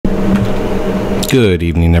Good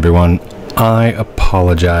evening, everyone. I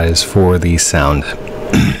apologize for the sound.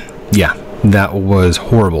 Yeah, that was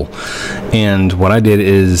horrible. And what I did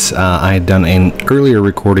is I had done an earlier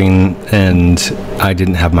recording and I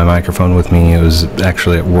didn't have my microphone with me. It was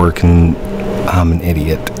actually at work and I'm an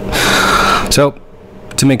idiot. So,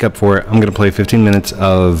 to make up for it, I'm going to play 15 minutes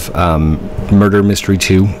of Murder Mystery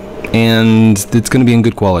 2, and it's going to be in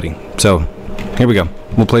good quality. So, here we go.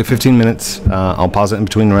 We'll play 15 minutes. I'll pause it in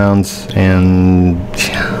between rounds, and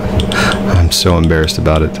yeah, I'm so embarrassed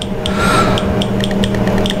about it.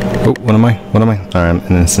 Oh, what am I? What am I? Alright, I'm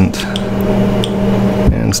innocent.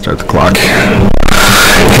 And start the clock. Here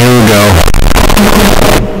we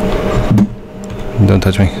go. Don't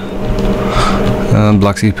touch me.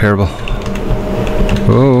 Bloxy Parable.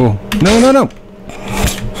 Oh, no, no, no.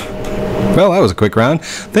 Well, that was a quick round.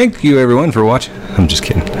 Thank you, everyone, for watching. I'm just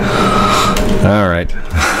kidding. All right.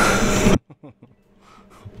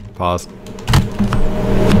 Pause.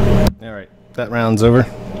 All right, that round's over.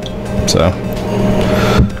 So,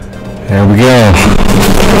 there we go.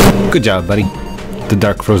 Good job, buddy. The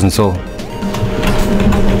Dark Frozen Soul.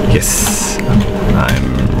 Yes,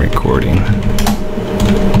 I'm recording.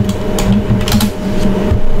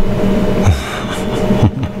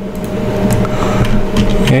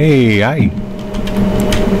 Hey, hi.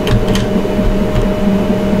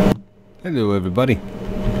 Hello, everybody.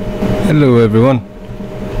 Hello, everyone.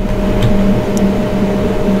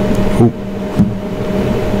 Oh.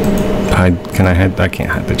 Can I hide? I can't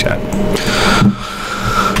hide the chat.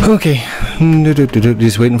 Okay.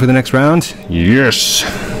 Just waiting for the next round. Yes.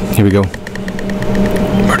 Here we go.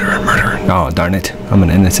 Murder, murder. Oh, darn it. I'm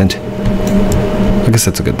an innocent. I guess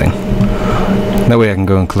that's a good thing. That way I can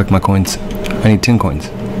go and collect my coins. I need 10 coins.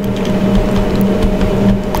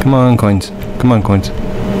 Come on, coins. Come on, coins.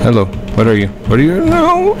 Hello. What are you? What are you?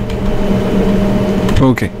 No!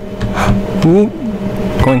 Okay. Ooh.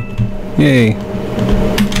 Coin. Yay.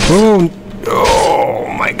 Oh! Oh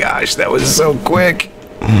my gosh, that was so quick.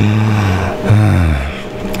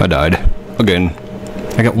 I died. Again.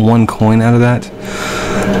 I got 1 coin out of that.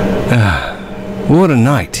 What a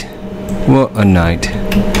night. What a night.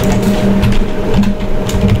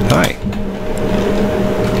 Hi.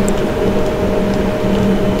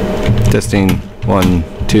 Testing 1,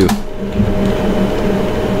 2.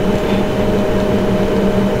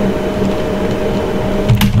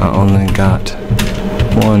 I only got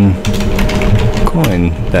 1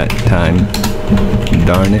 coin that time.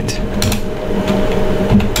 Darn it.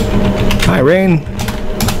 Hi, Rain.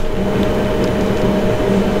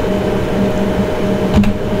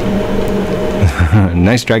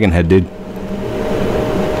 Nice dragon head, dude.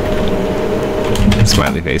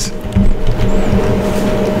 Smiley face.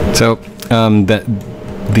 So, the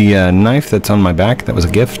knife that's on my back, that was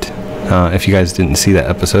a gift. If you guys didn't see that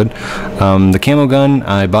episode. The camo gun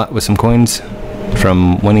I bought with some coins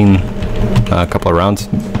from winning a couple of rounds.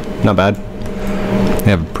 Not bad.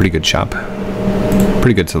 They have a pretty good shop.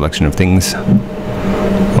 Pretty good selection of things.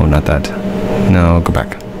 Oh, not that. No, go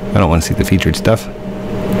back. I don't want to see the featured stuff.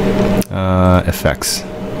 Effects.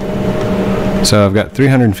 So I've got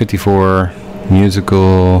 354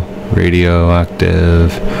 musical,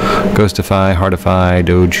 radioactive, ghostify, heartify,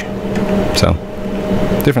 doge. So,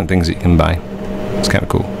 different things that you can buy. It's kind of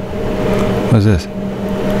cool. What is this?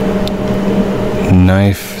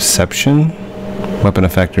 Knifeception? Weapon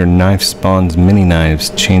effector. Knife spawns mini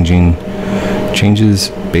knives.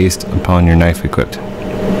 Changes based upon your knife equipped.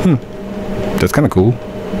 That's kind of cool.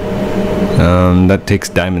 That takes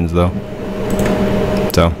diamonds though.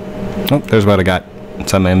 So, oh, there's what I got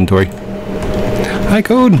inside my inventory. Hi,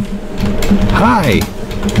 Code. Hi.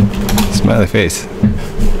 Smiley face.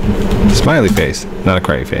 Smiley face, not a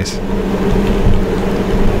cry face.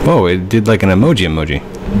 Oh, it did like an emoji.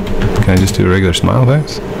 Can I just do a regular smile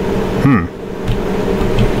face?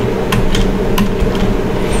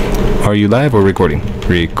 Are you live or recording?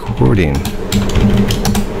 Recording.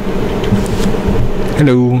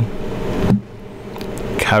 Hello.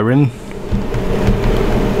 Karen.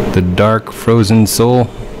 The Dark Frozen Soul.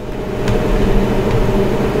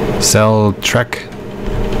 Cell Trek.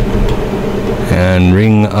 And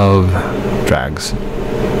Ring of Drags.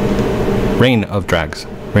 Reign of Drags.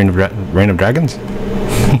 Reign of Dragons?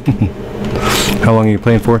 How long are you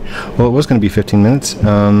playing for? Well, it was going to be 15 minutes.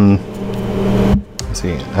 Let's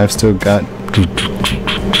see. I've still got...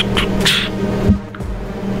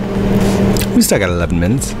 We still got 11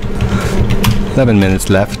 minutes. 11 minutes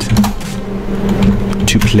left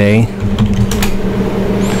to play.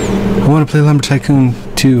 I want to play Lumber Tycoon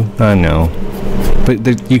 2. I know.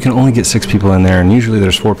 But you can only get 6 people in there, and usually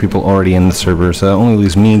there's 4 people already in the server, so that only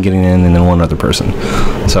leaves me getting in and then 1 other person.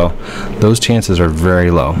 So those chances are very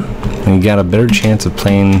low. And you got a better chance of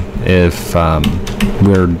playing if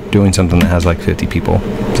we're doing something that has like 50 people.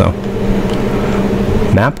 So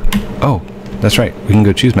map? Oh, that's right. We can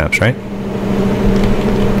go choose maps, right?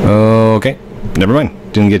 Okay. Never mind.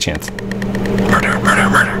 Didn't get a chance. Murder, murder,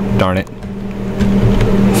 murder. Darn it.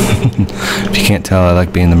 If you can't tell, I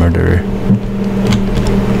like being the murderer.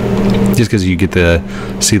 Just because you get to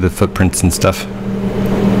see the footprints and stuff.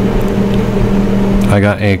 I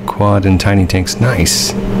got a quad and tiny tanks.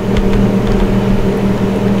 Nice.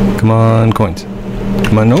 Come on, coins.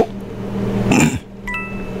 Come on, no.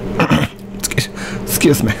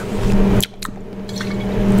 Excuse me.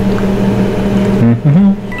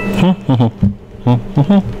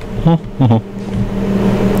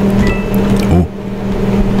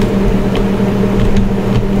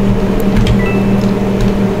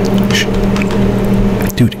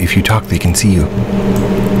 Dude, if you talk, they can see you.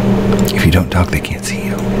 If you don't talk, they can't see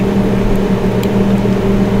you.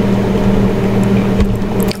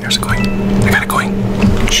 There's a coin. I got a coin.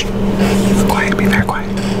 Shh. Quiet, be very quiet.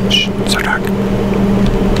 Shh, it's so dark.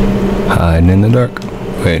 Hiding in the dark,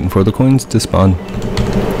 waiting for the coins to spawn.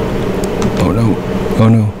 Oh no, oh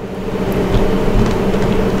no.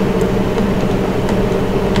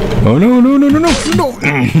 Oh no, no, no, no, no, no!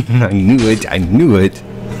 I knew it, I knew it.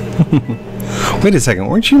 Wait a second,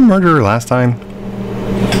 weren't you a murderer last time?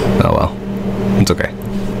 Oh well, it's okay.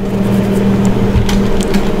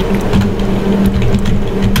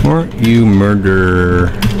 Weren't you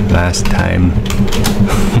murderer last time?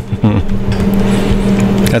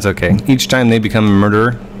 That's okay. Each time they become a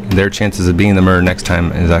murderer, their chances of being the murderer next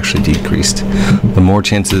time is actually decreased. The more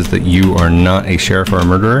chances that you are not a sheriff or a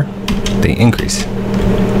murderer, they increase.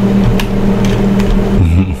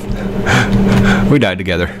 We died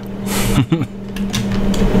together.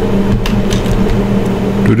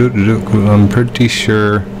 I'm pretty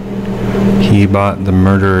sure he bought the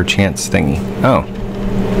murderer chance thingy. Oh.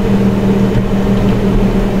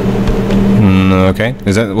 Okay.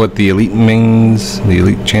 Is that what the elite means? The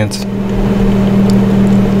elite chance?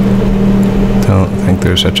 Don't think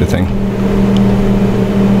there's such a thing.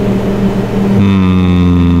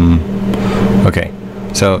 Okay.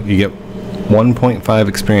 So you get 1.5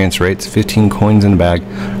 experience rates, 15 coins in a bag,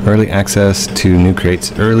 early access to new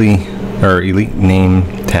crates, early or elite name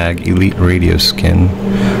tag, elite radio skin,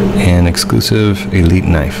 and exclusive elite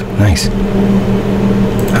knife. Nice.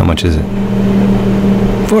 How much is it?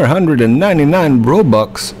 499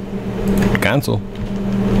 Robux. Cancel.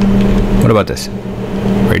 What about this?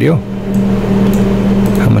 Radio?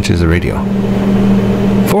 How much is the radio?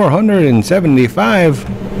 475.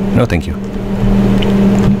 No, thank you.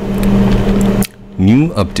 New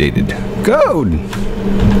updated code.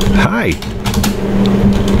 Hi.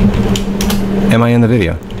 Am I in the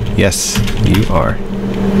video? Yes, you are.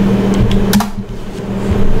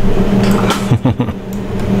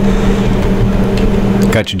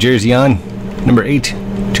 Got your jersey on. Number 8.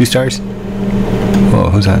 2 stars. Oh,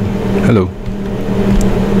 who's that? Hello.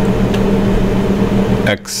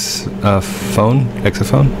 Exaphone?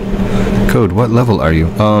 Code, what level are you?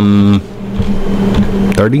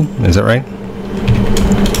 30? Is that right?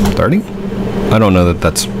 30? I don't know that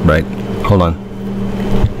that's right. Hold on.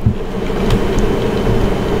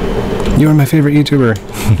 You are my favorite YouTuber.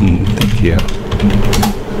 Thank you.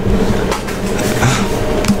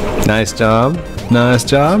 Nice job. Nice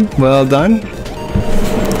job. Well done.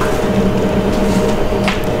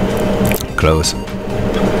 Close.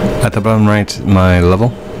 At the bottom right, my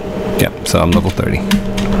level. Yeah, so I'm level 30.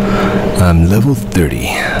 I'm level 30.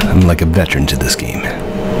 I'm like a veteran to this game.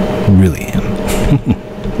 Really am.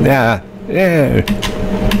 Yeah. Yeah.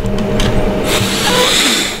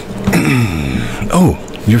 Oh,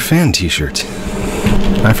 your fan t-shirt.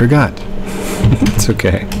 I forgot. It's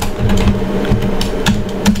okay.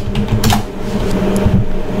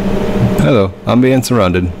 Hello, I'm being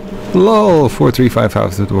surrounded. LOL,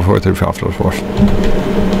 4355.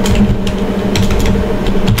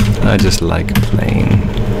 I just like playing.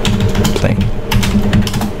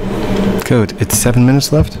 Code, it's 7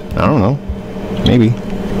 minutes left? I don't know. Maybe.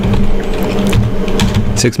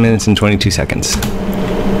 6 minutes and 22 seconds.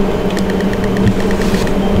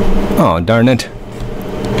 Oh, darn it.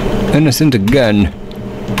 Innocent again.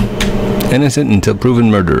 Innocent until proven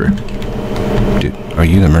murderer. Dude, are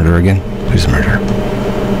you the murderer again? Who's the murderer?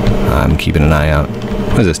 I'm keeping an eye out.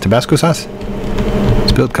 What is this, Tabasco sauce?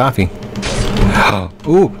 Spilled coffee.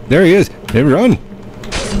 Oh, there he is. Hey, run.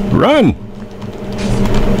 Run.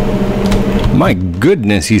 My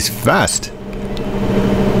goodness, he's fast.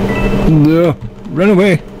 run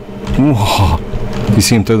away. Whoa. You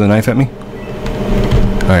see him throw the knife at me?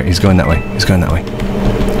 Alright, he's going that way. He's going that way.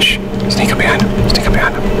 Shh. Sneak up behind him. Sneak up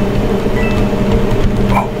behind him.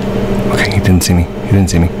 Oh. Okay, he didn't see me. He didn't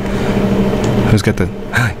see me. Who's got the...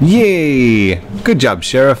 Yay! Good job,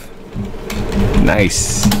 Sheriff.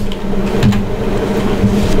 Nice.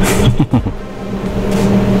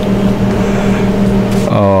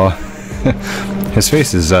 Oh, his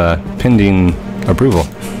face is pending approval.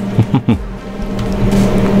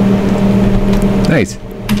 Nice.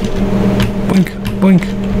 Boink, boink.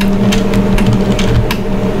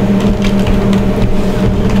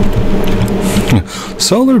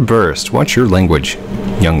 Solar burst. Watch your language,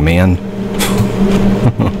 young man.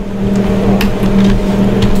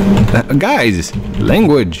 Guys,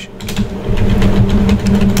 language.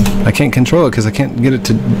 I can't control it because I can't get it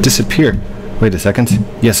to disappear. Wait a second.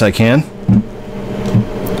 Yes, I can.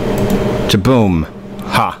 Chaboom.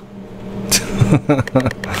 Ha.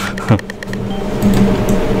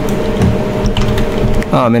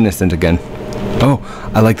 Oh, I'm innocent again. Oh,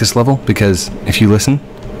 I like this level because if you listen,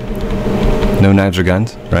 no knives or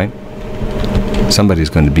guns, right? Somebody's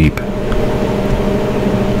going to beep.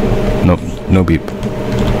 Nope, no beep.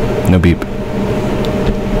 No beep.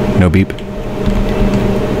 No beep.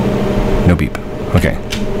 No beep. Okay.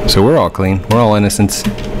 So we're all clean. We're all innocents.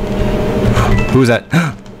 Who's that?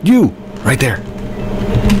 You! Right there.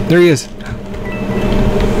 There he is.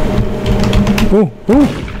 Ooh, ooh.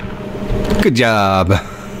 Good job.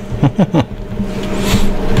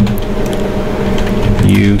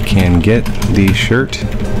 You can get the shirt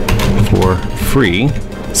for free.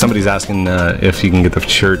 Somebody's asking if you can get the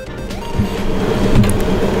shirt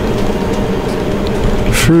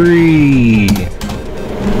free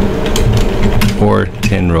or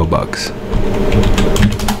 10 Robux.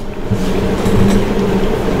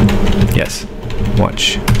 Yes,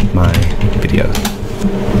 watch my videos.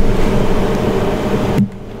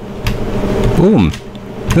 Boom.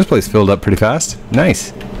 This place filled up pretty fast.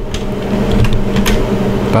 Nice.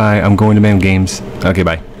 Bye. I'm going to Man Games. Okay,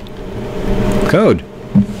 bye. Code.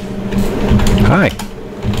 Hi.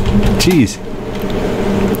 Jeez.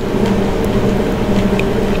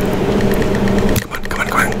 Come on, come on,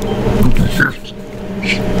 come on.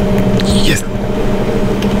 Yes.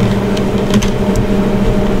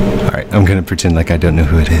 Alright, I'm gonna pretend like I don't know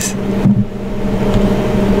who it is.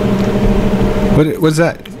 What's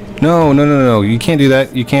that? No, no, no, no. You can't do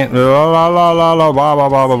that. You can't. There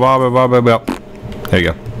you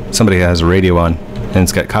go. Somebody has a radio on, and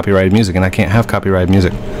it's got copyrighted music, and I can't have copyrighted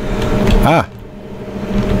music. Ah!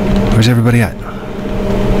 Where's everybody at?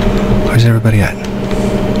 Where's everybody at?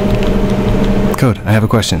 Code, I have a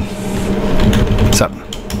question. What's up?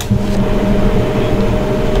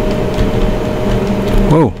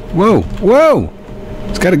 Whoa, whoa, whoa!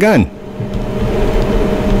 It's got a gun.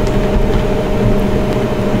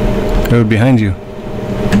 Code behind you.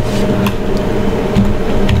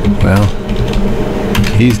 Well,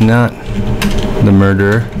 he's not the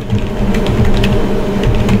murderer.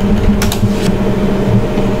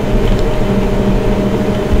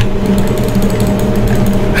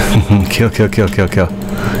 Kill, kill, kill, kill, kill.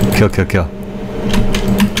 Kill, kill, kill.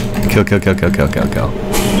 Kill, kill, kill, kill, kill, kill, kill.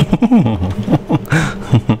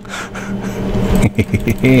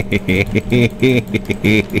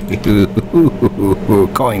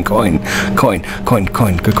 Coin, coin, coin, coin,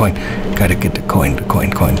 coin, good coin. Gotta get the coin, the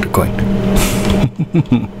coin, coin, the coin.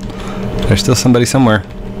 There's still somebody somewhere.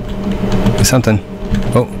 There's something.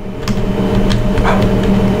 Oh.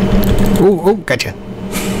 Oh, oh, gotcha.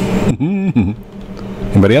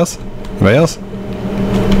 Anybody else? Anybody else?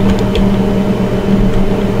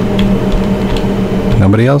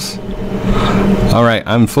 Nobody else? Alright,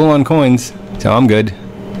 I'm full on coins, so I'm good.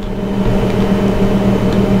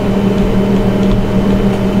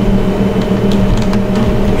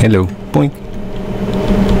 Hello. Boink.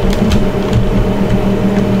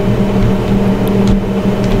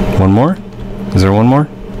 One more? Is there one more?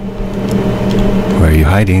 Where are you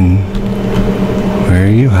hiding? Where are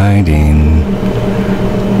you hiding?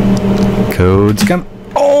 Codes come.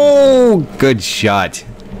 Oh, good shot.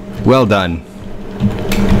 Well done.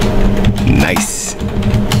 Nice.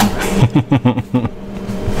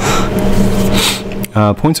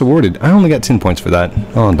 Points awarded. I only got 10 points for that.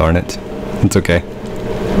 Oh, darn it. It's okay.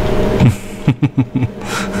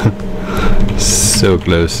 So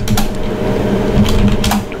close.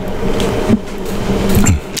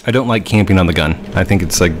 I don't like camping on the gun. I think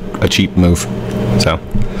it's like a cheap move. So.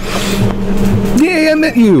 Yay, I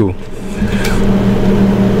met you!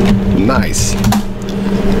 Nice.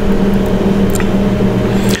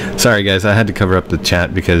 Sorry guys, I had to cover up the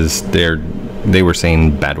chat because they were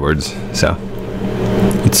saying bad words. So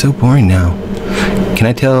It's so boring now. Can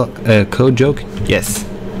I tell a code joke? Yes.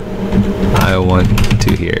 I want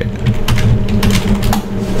to hear it.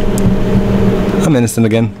 I'm innocent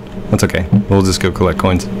again. That's okay. We'll just go collect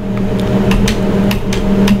coins.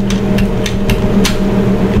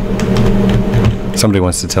 Somebody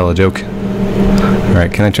wants to tell a joke.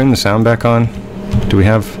 Alright, can I turn the sound back on? Do we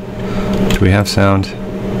have sound?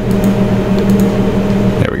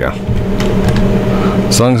 There we go.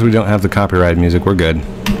 As long as we don't have the copyright music, we're good.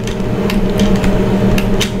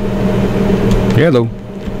 Hello.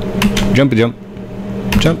 Jumpy jump.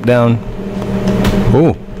 Jump down.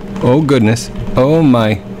 Oh. Oh goodness. Oh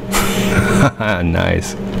my.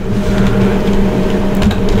 Nice.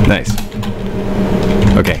 Nice.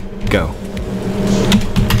 Okay, go.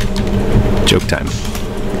 Joke time.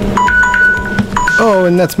 Oh,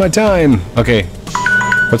 and that's my time. Okay.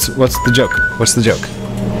 What's the joke? What's the joke?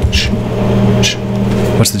 Shh. Shh.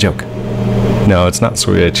 What's the joke? No, it's not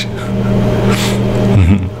switch.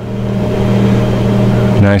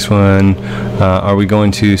 Nice one. Are we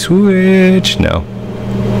going to switch? No.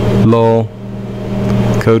 Lol.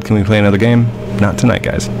 Code, can we play another game? Not tonight,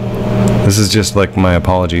 guys. This is just like my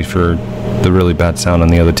apology for the really bad sound on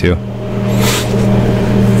the other two.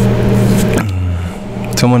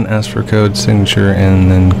 Someone asked for code signature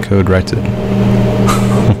and then code writes it.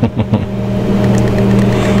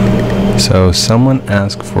 So someone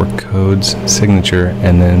asked for code's signature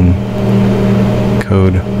and then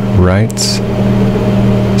code writes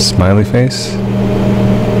smiley face.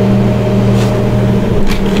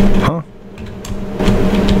 Huh?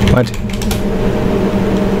 What?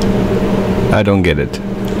 I don't get it.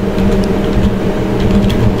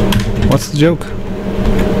 What's the joke?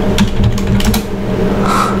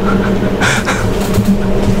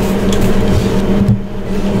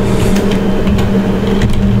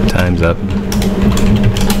 Time's up.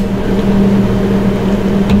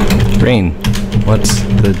 Rain, what's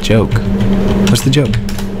the joke? What's the joke?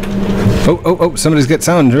 Oh, oh, oh, somebody's got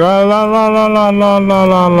sound. La la la la la la la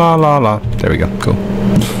la la la la. There we go, cool.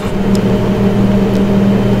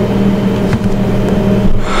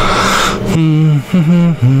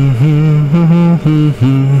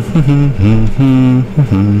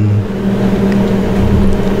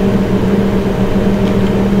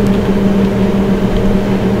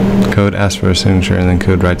 Code asks for a signature and then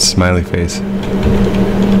code writes smiley face.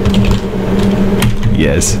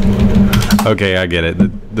 Yes. Okay, I get it.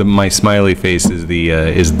 My smiley face is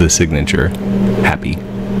the signature. Happy.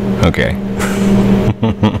 Okay.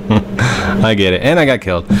 I get it. And I got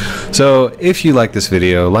killed. So if you like this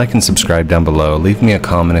video, like and subscribe down below. Leave me a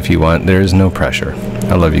comment if you want. There is no pressure.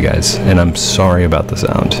 I love you guys. And I'm sorry about the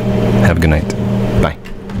sound. Have a good night.